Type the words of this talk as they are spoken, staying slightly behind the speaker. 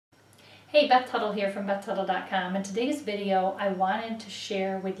Hey, Beth Tuttle here from BethTuttle.com. In today's video, I wanted to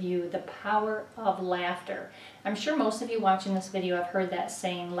share with you the power of laughter. I'm sure most of you watching this video have heard that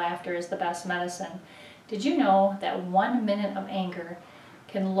saying, laughter is the best medicine. Did you know that 1 minute of anger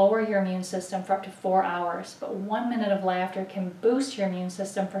can lower your immune system for up to 4 hours, but 1 minute of laughter can boost your immune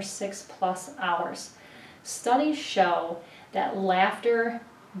system for 6+ hours? Studies show that laughter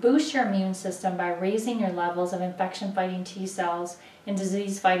boosts your immune system by raising your levels of infection-fighting T cells and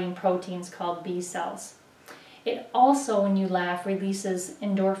disease-fighting proteins called B cells. It also, when you laugh, releases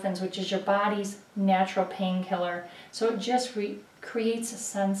endorphins, which is your body's natural painkiller. So it just creates a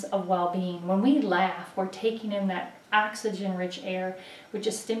sense of well-being. When we laugh, we're taking in that oxygen-rich air, which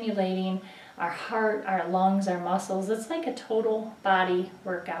is stimulating our heart, our lungs, our muscles. It's like a total body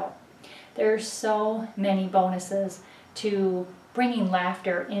workout. There are so many bonuses to bringing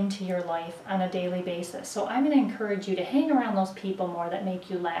laughter into your life on a daily basis. So I'm going to encourage you to hang around those people more that make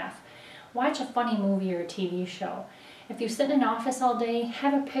you laugh. Watch a funny movie or a TV show. If you sit in an office all day,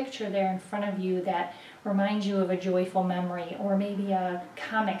 have a picture there in front of you that reminds you of a joyful memory, or maybe a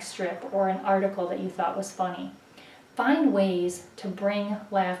comic strip or an article that you thought was funny. Find ways to bring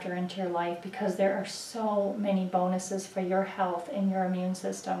laughter into your life, because there are so many bonuses for your health and your immune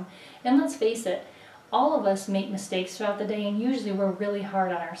system. And let's face it, all of us make mistakes throughout the day, and usually we're really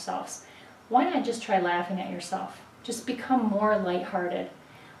hard on ourselves. Why not just try laughing at yourself? Just become more lighthearted.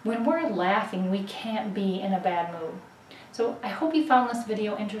 When we're laughing, we can't be in a bad mood. So I hope you found this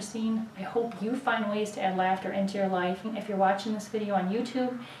video interesting. I hope you find ways to add laughter into your life. If you're watching this video on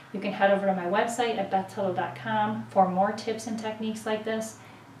YouTube, you can head over to my website at BethTuttle.com for more tips and techniques like this.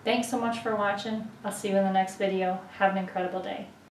 Thanks so much for watching. I'll see you in the next video. Have an incredible day.